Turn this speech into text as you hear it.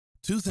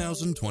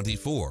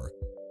2024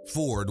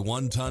 Ford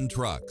 1-ton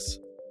trucks.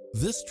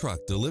 This truck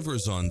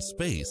delivers on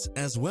space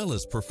as well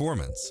as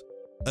performance.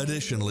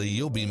 Additionally,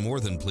 you'll be more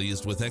than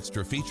pleased with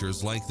extra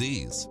features like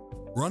these: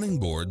 running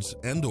boards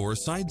and/or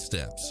side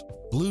steps,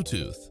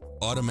 Bluetooth,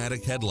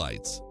 automatic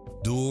headlights,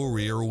 dual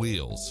rear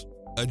wheels,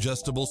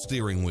 adjustable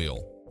steering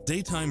wheel,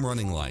 daytime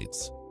running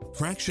lights,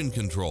 traction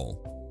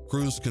control,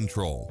 cruise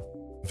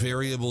control,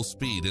 variable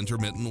speed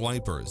intermittent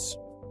wipers,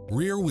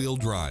 rear wheel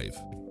drive,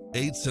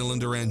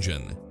 8-cylinder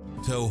engine,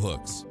 tow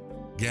hooks,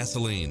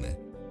 gasoline,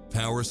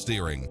 power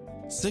steering,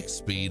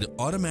 6-speed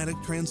automatic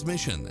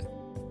transmission,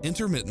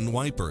 intermittent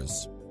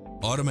wipers,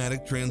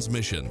 automatic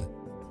transmission,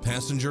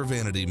 passenger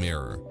vanity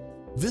mirror.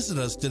 Visit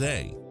us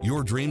today.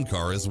 Your dream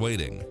car is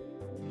waiting.